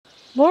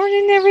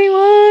Morning,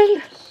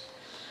 everyone.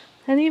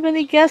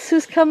 Anybody guess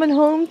who's coming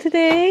home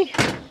today?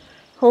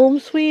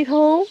 Home sweet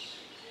home?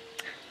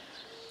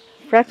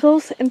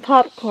 Freckles and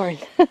Popcorn.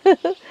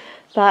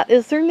 That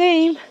is their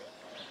name.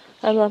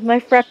 I love my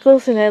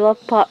Freckles and I love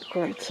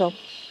Popcorn, so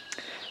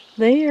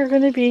they are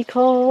going to be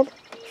called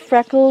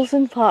Freckles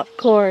and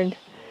Popcorn.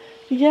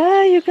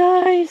 Yeah, you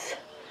guys.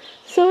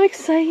 So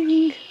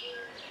exciting.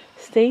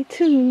 Stay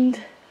tuned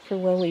for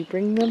when we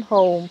bring them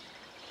home.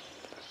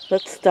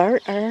 Let's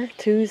start our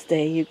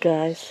Tuesday, you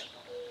guys.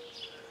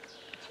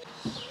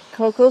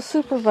 Coco's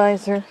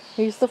supervisor.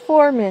 He's the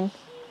foreman.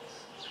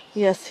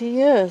 Yes,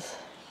 he is.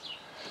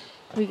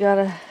 We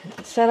gotta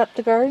set up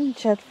the garden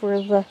shed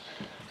for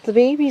the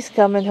babies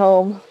coming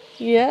home.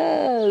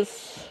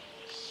 Yes.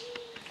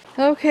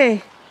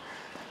 Okay.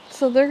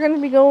 So they're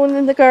gonna be going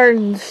in the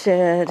garden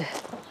shed.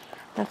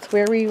 That's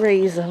where we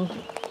raise them.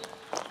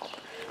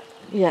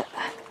 Yeah.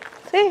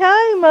 Say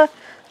hi, Ma.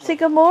 Say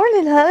good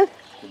morning, hon.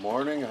 Good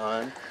morning,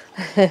 hon.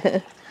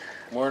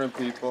 Morning,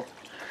 people.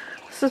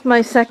 This is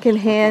my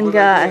second-hand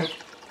guy.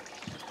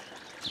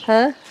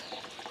 Huh?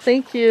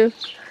 Thank you.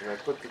 And I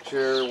put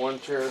the one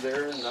chair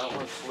there, and that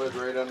one slid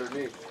right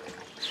underneath.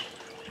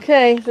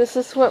 Okay, this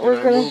is what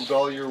we're gonna. I moved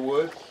all your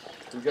wood.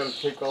 We gotta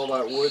take all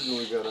that wood and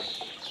we gotta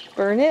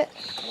burn it.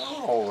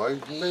 Oh,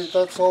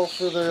 that's all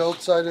for the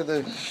outside of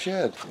the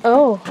shed.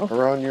 Oh. Okay.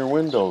 Around your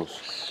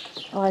windows.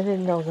 Oh, I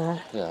didn't know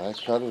that. Yeah, I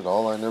cut it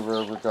all. I never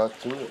ever got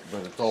to it,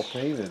 but it's all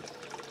painted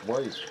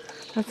white.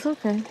 That's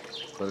okay.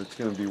 But it's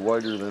gonna be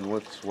whiter than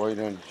what's white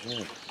on the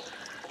shed.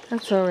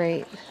 That's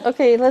alright.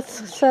 Okay,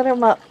 let's set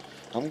them up.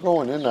 I'm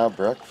going in that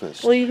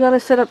breakfast. Well, you gotta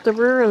set up the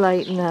brewer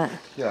light and that.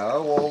 Yeah,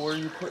 well, where are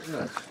you putting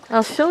it?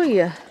 I'll show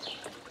you.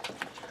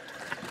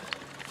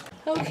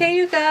 Okay,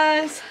 you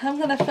guys, I'm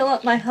gonna fill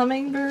up my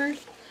hummingbird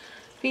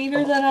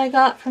feeder that I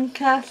got from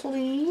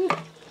Kathleen.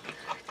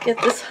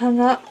 Get this hung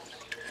up.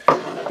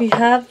 We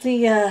have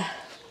the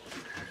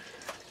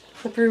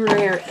brewer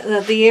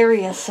area, the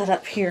area set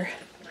up here.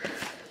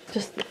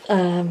 Just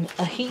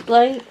a heat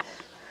light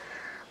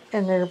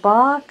in their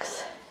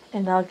box,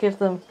 and I'll give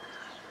them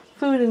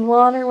food and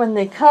water when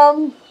they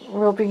come.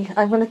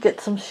 I'm gonna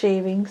get some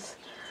shavings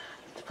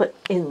to put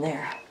in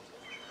there.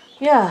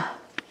 Yeah,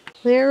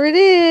 there it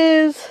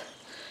is.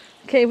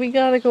 Okay, we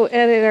gotta go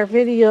edit our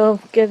video,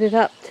 get it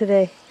up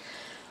today,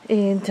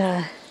 and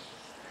I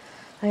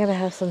gotta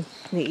have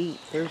something to eat.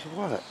 There's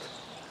what?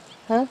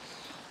 Huh?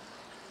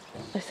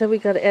 I said we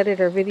gotta edit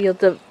our video.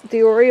 The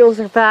Oreos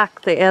are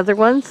back, the other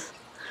ones.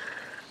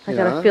 I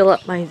gotta fill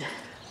up my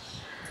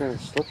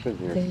slip in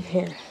here. Thing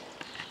here.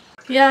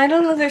 Yeah, I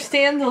don't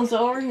understand those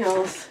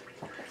Oreos.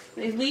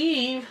 They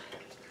leave,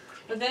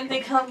 but then they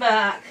come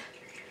back,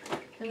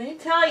 and they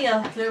tell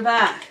you they're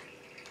back.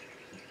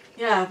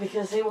 Yeah,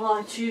 because they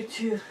want you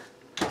to.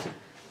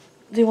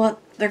 They want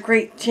their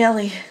grape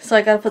jelly, so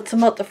I gotta put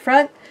some out the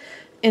front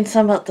and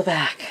some out the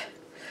back.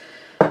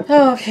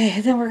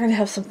 Okay, then we're gonna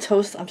have some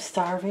toast. I'm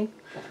starving.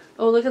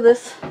 Oh, look at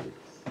this.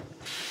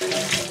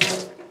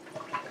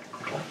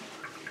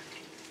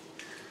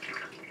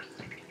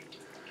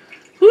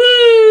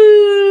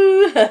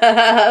 Woo!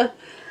 Our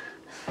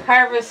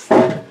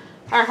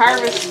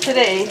harvest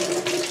today.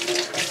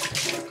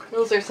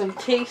 Those are some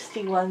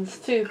tasty ones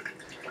too.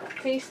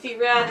 Tasty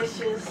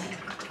radishes.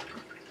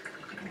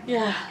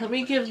 Yeah, let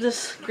me give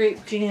this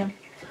grape jam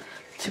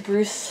to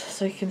Bruce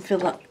so he can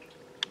fill up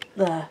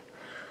the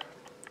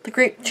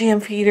grape jam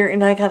feeder,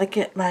 and I gotta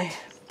get my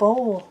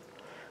bowl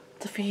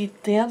to feed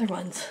the other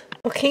ones.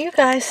 Okay, you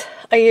guys,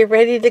 are you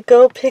ready to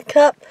go pick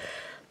up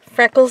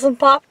Freckles and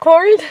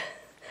Popcorn?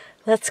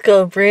 Let's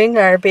go bring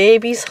our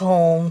babies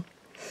home.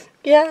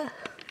 Yeah.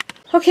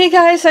 Okay,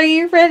 guys, are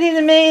you ready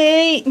to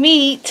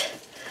meet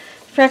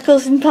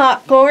Freckles and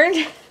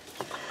Popcorn?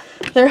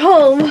 They're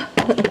home.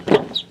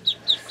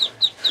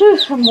 Whew,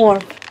 I'm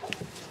warm.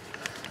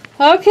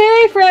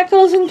 Okay,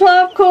 Freckles and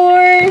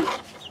Popcorn.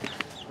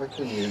 I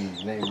couldn't even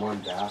name one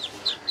bath.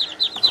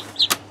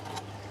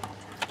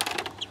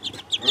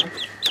 Huh?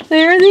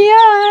 There they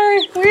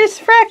are. Where's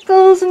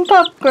Freckles and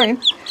Popcorn?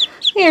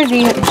 Here,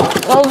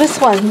 oh, this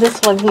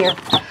one here.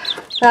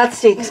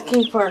 That's the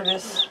escape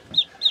artist.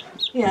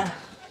 Yeah.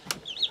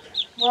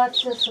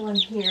 Watch this one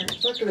here.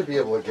 It's not going to be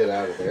able to get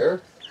out of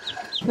there.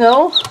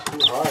 No? Too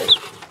high.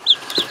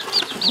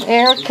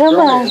 There, come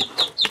on.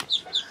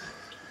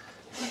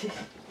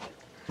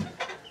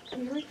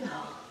 Here we go.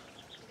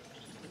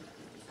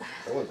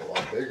 That one's a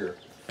lot bigger.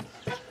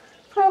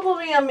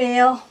 Probably a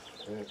male.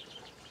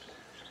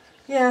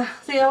 Yeah,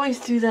 they always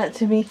do that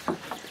to me.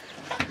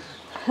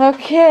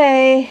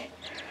 Okay.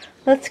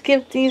 Let's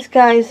give these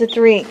guys a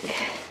drink.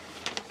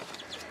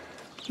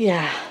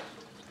 Yeah.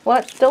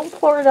 What? Don't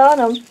pour it on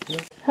them.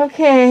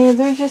 Okay,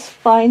 they're just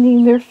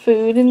finding their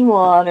food and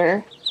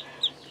water.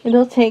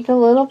 It'll take a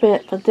little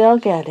bit, but they'll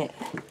get it.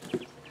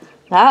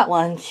 That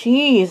one,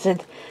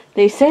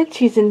 they said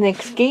she's an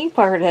escape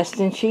artist,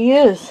 and she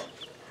is.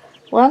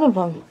 One of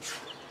them.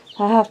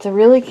 I have to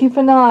really keep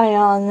an eye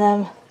on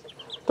them.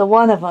 The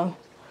one of them.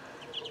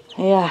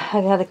 Yeah,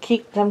 I gotta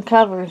keep them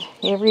covered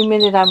every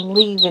minute I'm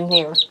leaving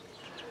here.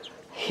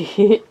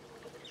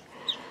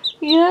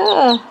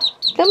 Yeah.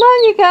 Come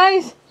on, you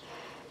guys.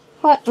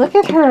 What? Look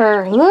at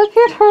her. Look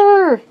at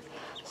her.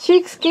 She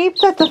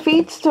escaped at the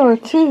feed store,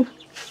 too.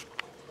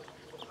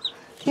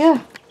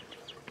 Yeah.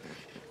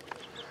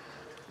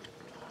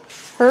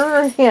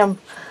 Her or him.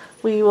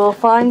 We will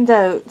find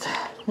out.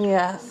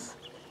 Yes.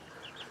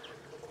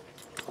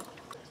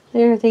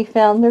 There, they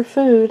found their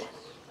food.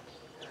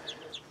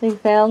 They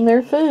found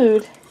their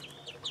food.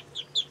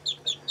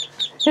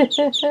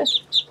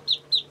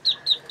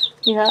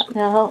 Yeah,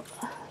 now,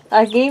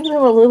 I gave them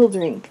a little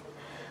drink.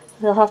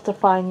 They'll have to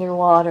find their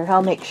water.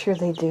 I'll make sure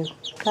they do.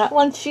 That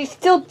one, she's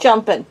still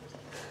jumping.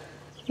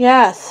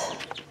 Yes.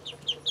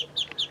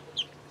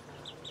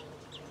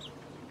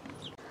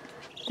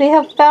 They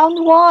have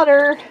found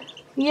water.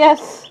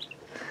 Yes.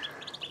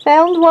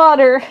 Found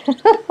water.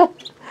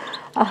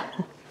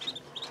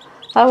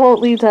 I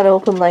won't leave that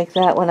open like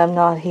that when I'm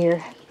not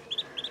here.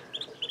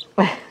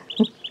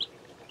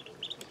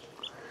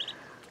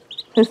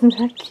 Isn't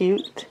that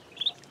cute?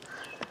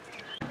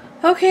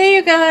 Okay,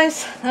 you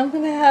guys. I'm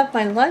going to have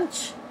my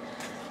lunch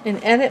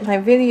and edit my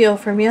video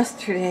from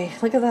yesterday.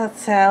 Look at that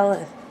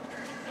salad.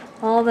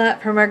 All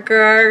that from our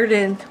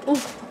garden.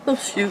 Oh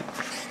shoot.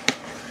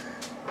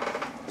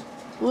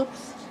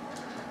 Whoops.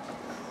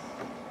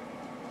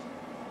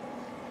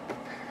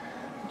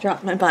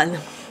 Dropped my bun.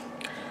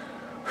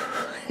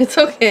 It's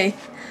okay.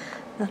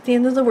 Not the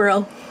end of the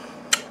world.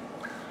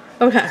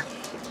 Okay.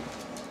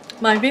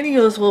 My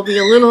videos will be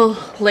a little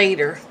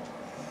later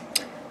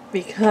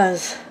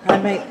because I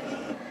might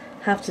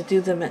have to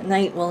do them at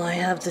night while I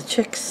have the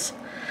chicks.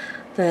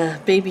 The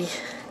baby,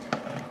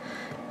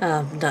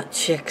 not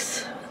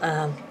chicks.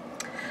 I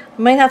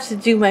might have to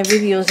do my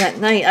videos at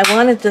night. I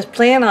wanted to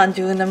plan on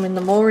doing them in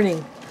the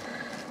morning,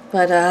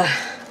 but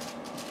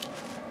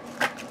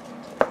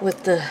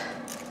with the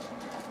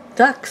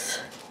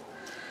ducks,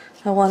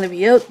 I want to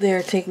be out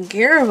there taking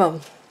care of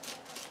them.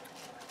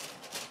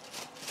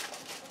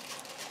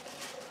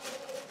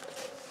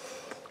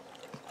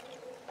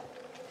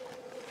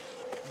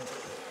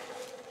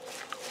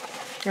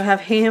 I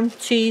have ham,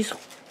 cheese,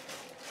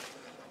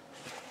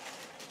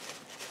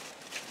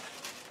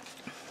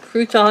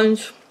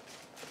 croutons,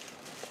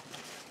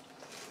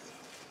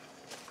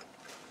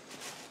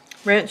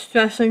 ranch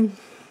dressing,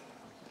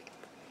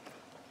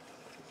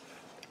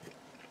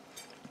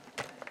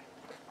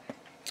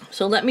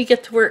 so let me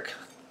get to work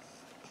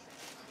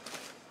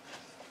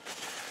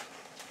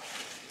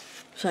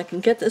so I can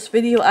get this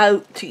video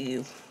out to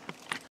you.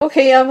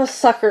 Okay, I'm a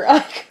sucker.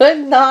 I could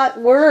not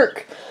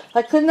work.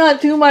 I could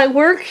not do my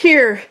work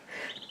here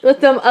with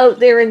them out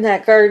there in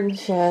that garden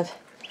shed.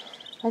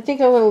 I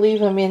think I'm going to leave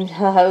them in the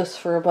house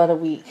for about a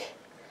week.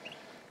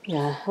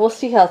 Yeah, we'll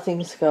see how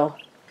things go.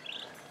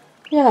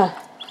 Yeah,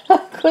 I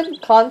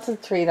couldn't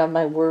concentrate on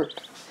my work.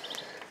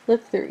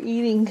 Look, they're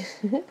eating.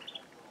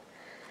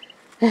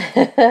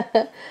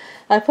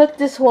 I put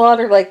this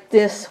water like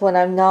this when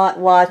I'm not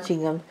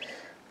watching them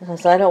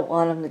because I don't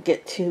want them to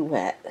get too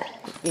wet.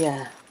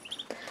 Yeah.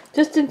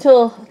 Just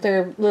until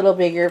they're a little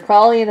bigger.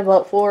 Probably in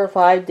about 4 or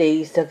 5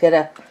 days they'll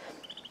get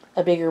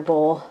a bigger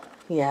bowl.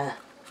 Yeah.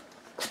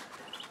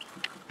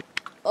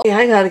 Okay,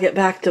 I gotta get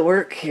back to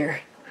work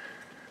here.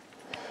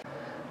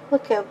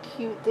 Look how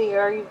cute they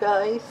are, you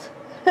guys.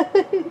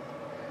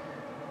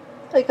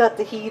 I got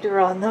the heater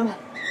on them.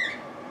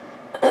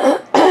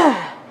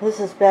 This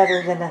is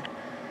better than a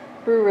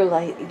brewer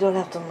light. You don't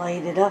have to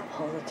light it up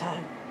all the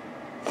time.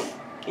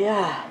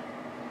 Yeah.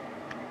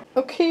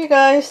 Okay, you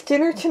guys,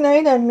 dinner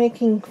tonight I'm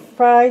making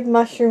fried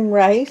mushroom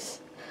rice.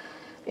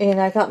 And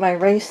I got my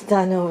rice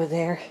done over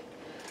there.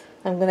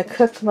 I'm going to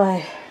cook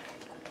my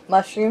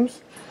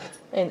mushrooms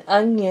and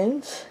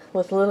onions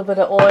with a little bit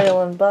of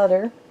oil and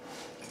butter.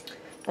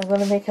 I'm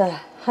going to make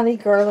a honey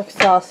garlic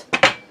sauce.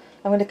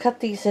 I'm going to cut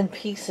these in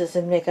pieces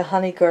and make a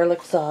honey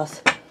garlic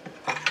sauce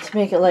to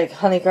make it like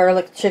honey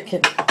garlic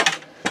chicken,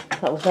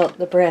 but without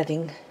the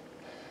breading.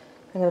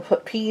 I'm going to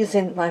put peas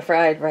in my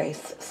fried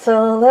rice.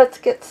 So let's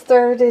get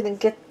started and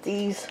get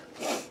these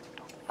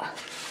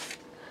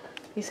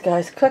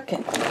guys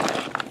cooking.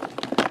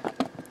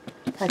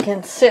 I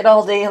can sit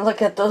all day and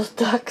look at those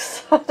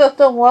ducks. I don't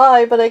know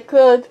why, but I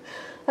could.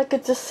 I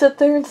could just sit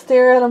there and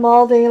stare at them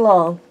all day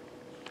long.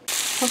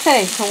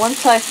 Okay, so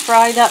once I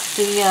fried up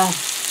the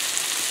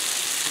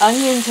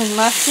onions and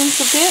mushrooms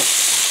a bit,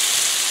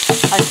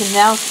 I can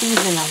now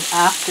season them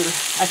after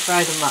I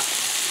fry them up.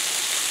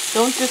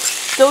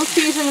 Don't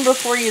season them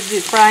before you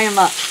fry them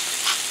up.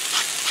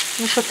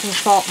 I'm gonna put some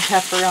salt and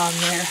pepper on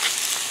there.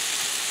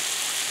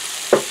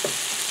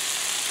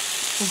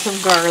 And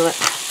some garlic.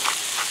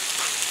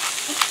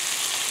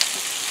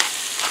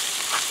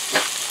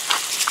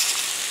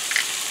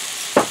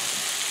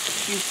 A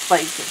few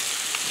spices.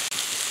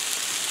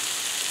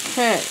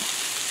 Okay.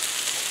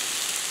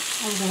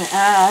 I'm gonna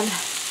add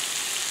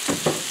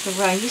the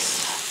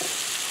rice.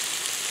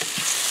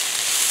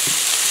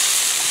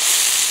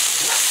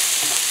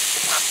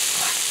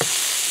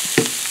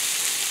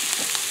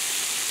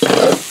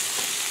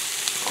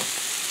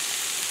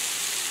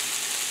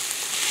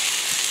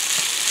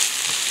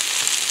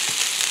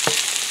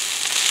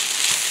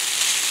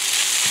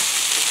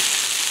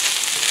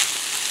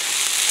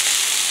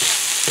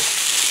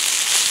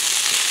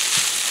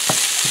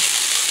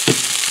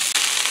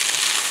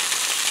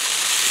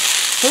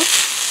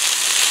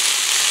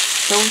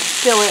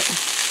 fill it.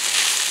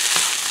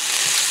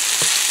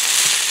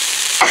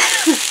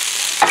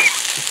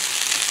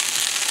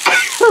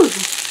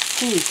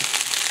 Jeez.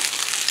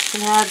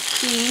 Can add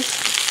cheese.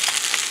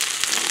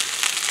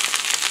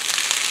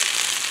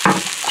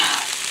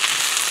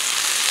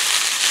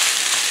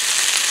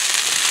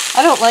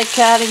 I don't like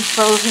adding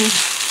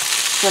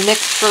the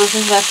mixed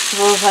frozen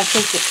vegetables. I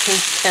think it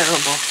tastes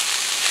terrible. I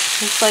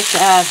just like to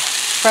add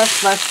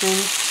fresh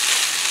mushrooms,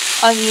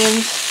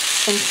 onions,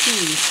 and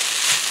cheese,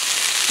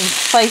 and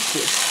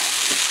spices.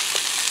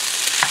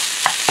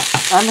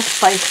 I'm a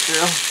spice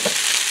girl.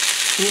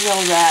 You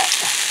know that.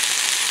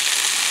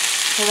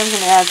 And I'm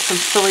going to add some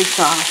soy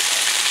sauce.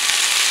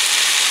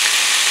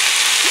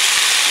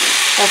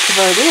 That's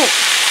about it.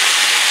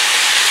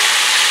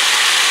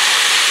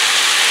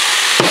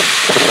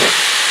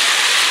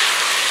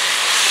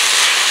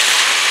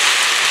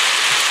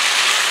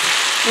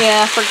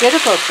 Yeah, forget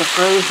about the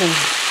frozen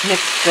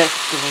mixed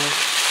vegetables.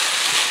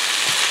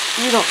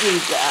 You don't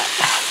need that.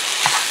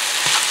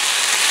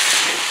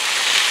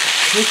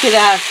 You could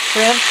add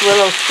shrimp,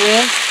 little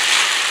shrimp.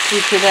 You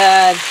could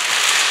add,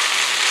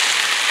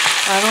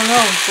 I don't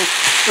know,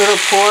 little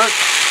pork.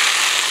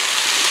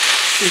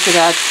 You could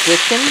add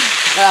chicken.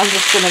 I'm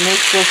just going to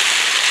make this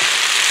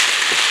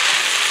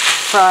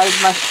fried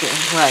mushroom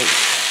rice.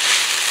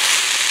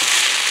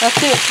 That's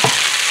it.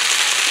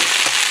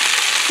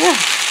 Yeah.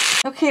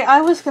 Okay, I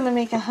was going to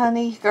make a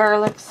honey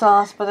garlic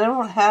sauce, but I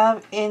don't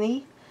have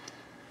any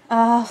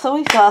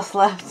soy sauce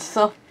left,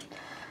 so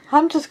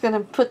I'm just going to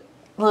put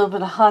a little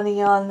bit of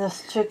honey on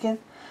this chicken,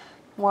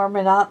 warm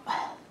it up,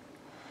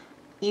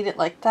 eat it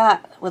like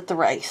that with the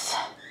rice.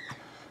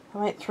 I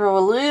might throw a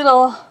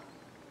little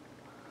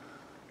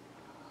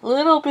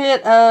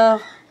bit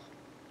of,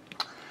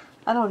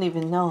 I don't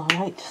even know, I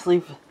might just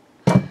leave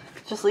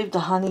the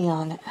honey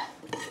on it.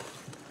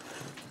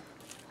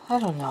 I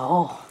don't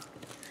know.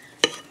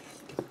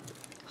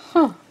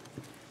 I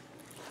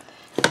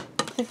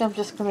think I'm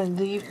just going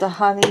to leave the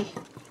honey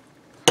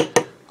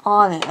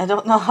on it. I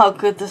don't know how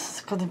good this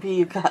is going to be,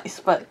 you guys,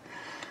 but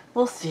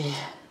we'll see.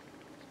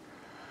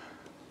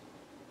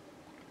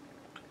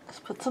 Let's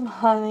put some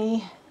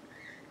honey.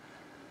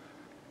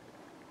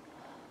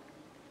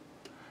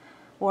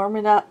 Warm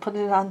it up, put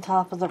it on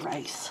top of the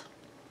rice.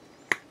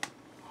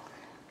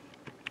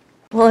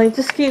 Well, I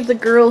just gave the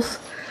girls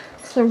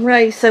some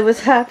rice. I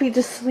was happy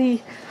to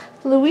see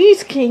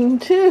Louise came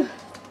too.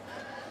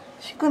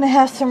 She's going to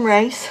have some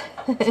rice.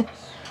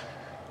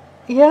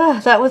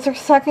 Yeah, that was her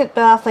second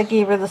bath I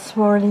gave her this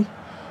morning.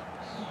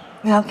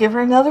 And I'll give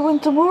her another one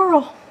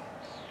tomorrow.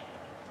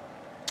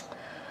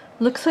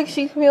 Looks like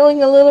she's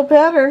feeling a little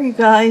better, you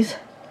guys.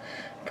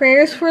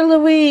 Prayers for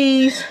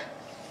Louise.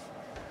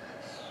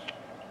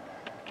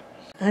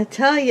 I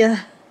tell ya,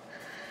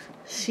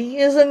 she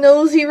is a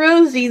nosy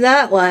Rosie,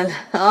 that one.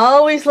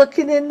 Always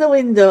looking in the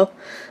window.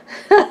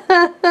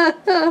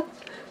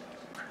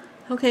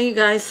 Okay, you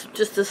guys,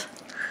 just this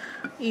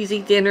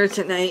easy dinner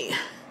tonight.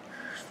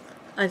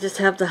 I just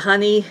have the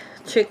honey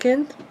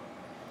chicken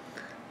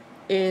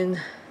in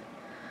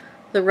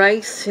the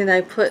rice, and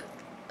I put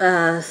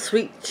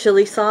sweet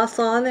chili sauce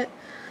on it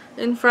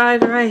and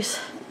fried rice.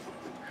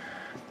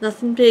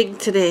 Nothing big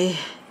today,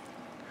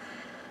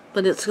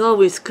 but it's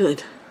always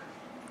good.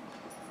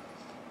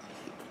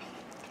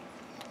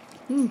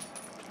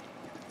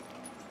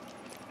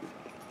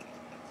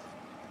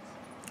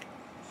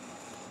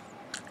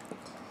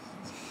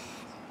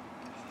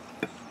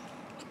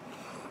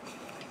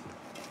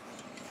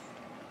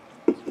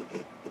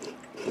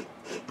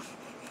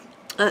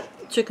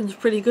 Chicken's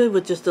pretty good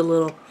with just a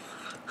little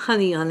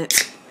honey on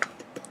it.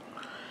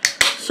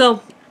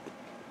 So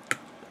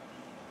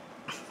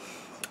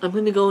I'm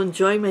going to go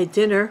enjoy my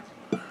dinner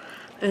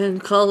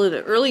and call it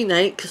an early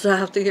night because I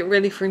have to get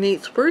ready for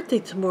Nate's birthday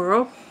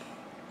tomorrow.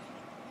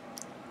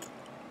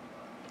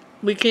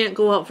 We can't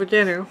go out for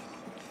dinner.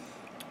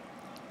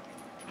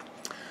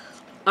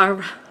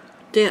 Our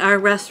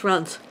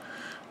restaurants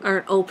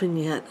aren't open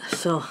yet,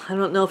 so I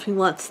don't know if he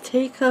wants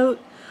takeout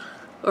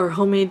or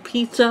homemade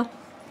pizza.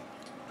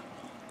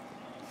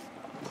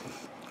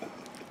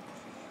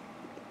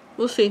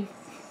 We'll see.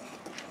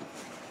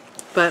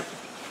 But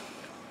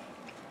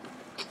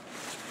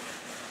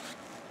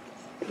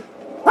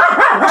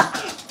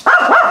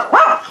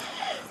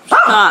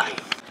stop.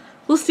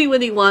 We'll see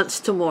what he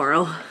wants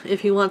tomorrow.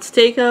 If he wants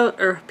takeout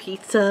or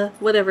pizza,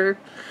 whatever.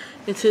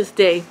 It's his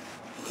day.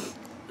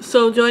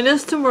 So join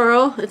us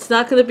tomorrow. It's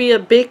not going to be a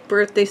big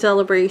birthday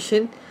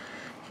celebration.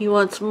 He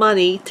wants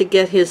money to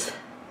get his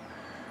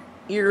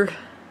his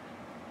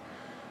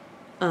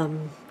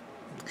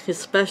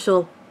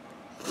special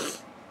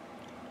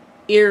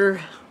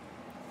earphones.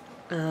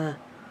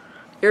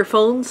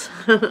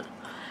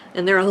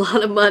 And they're a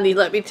lot of money,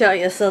 let me tell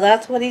you. So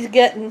that's what he's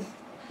getting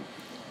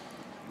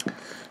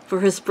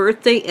for his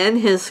birthday and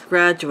his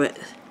graduate.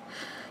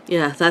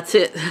 Yeah, that's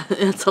it.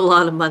 It's a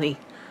lot of money.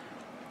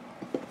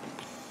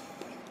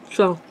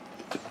 So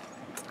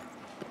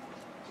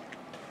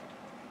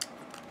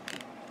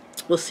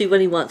we'll see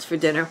what he wants for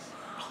dinner.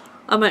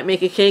 I might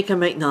make a cake, I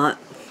might not.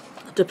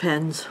 It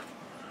depends.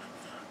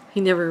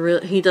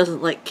 he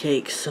doesn't like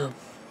cake, so.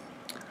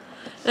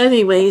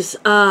 Anyways,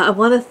 I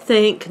want to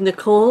thank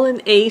Nicole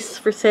and Ace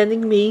for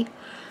sending me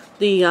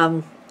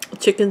the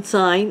chicken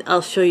sign.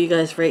 I'll show you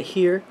guys right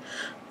here.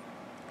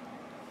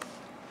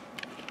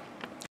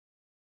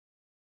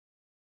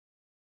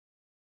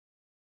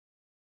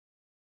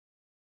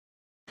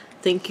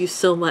 Thank you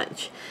so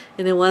much.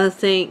 And I want to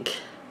thank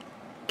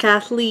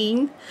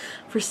Kathleen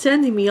for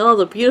sending me all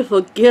the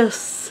beautiful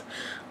gifts.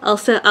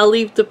 I'll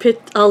leave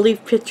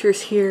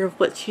pictures here of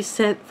what she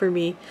sent for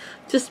me.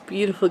 Just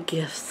beautiful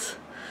gifts.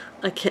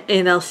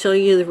 And I'll show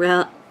you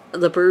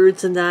the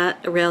birds and that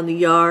around the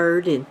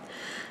yard, and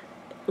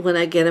when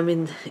I get them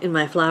in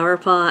my flower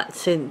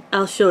pots, and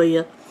I'll show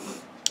you.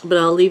 But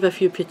I'll leave a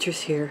few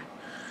pictures here.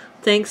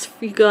 Thanks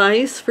you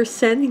guys for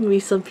sending me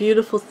some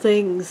beautiful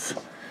things.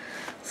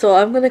 So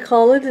I'm going to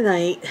call it a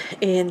night,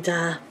 and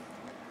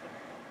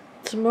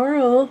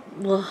tomorrow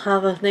we'll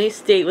have a nice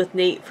date with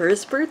Nate for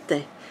his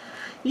birthday.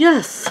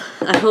 Yes,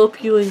 I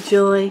hope you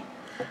enjoy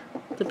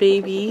the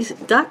baby's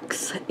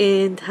ducks,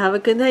 and have a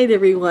good night,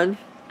 everyone.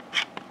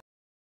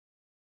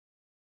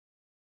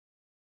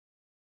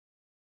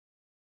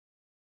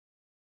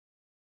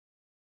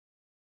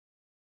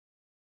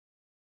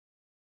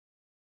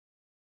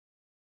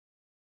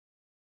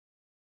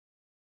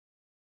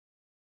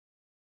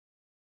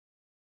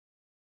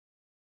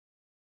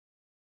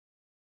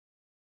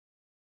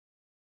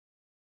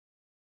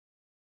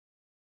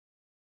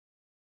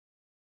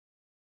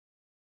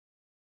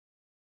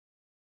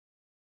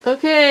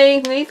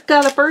 Okay, Nate's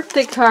got a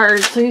birthday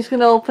card, so he's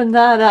going to open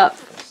that up.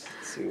 Let's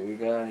see what we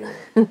got here.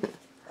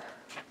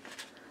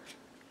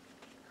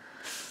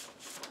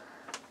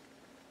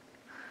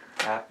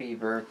 Happy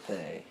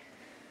birthday.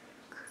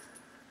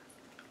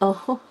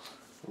 Oh.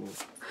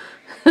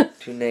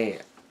 To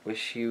Nate.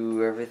 Wish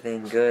you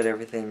everything good,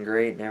 everything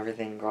great, and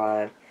everything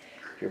glad.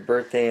 Your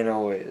birthday and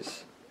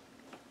always.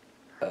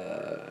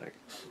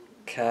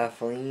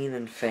 Kathleen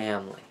and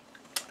family.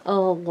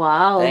 Oh,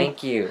 wow.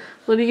 Thank you.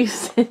 What do you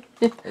say?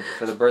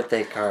 For the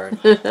birthday card.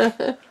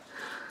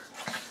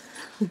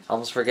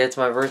 Almost forgets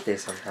my birthday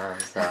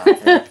sometimes.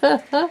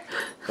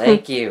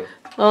 Thank you.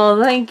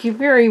 Oh, thank you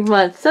very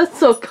much. That's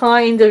so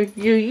kind of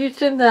you. You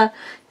shouldn't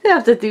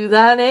have to do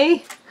that,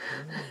 eh?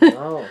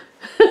 No.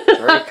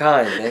 Very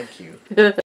kind. Thank you.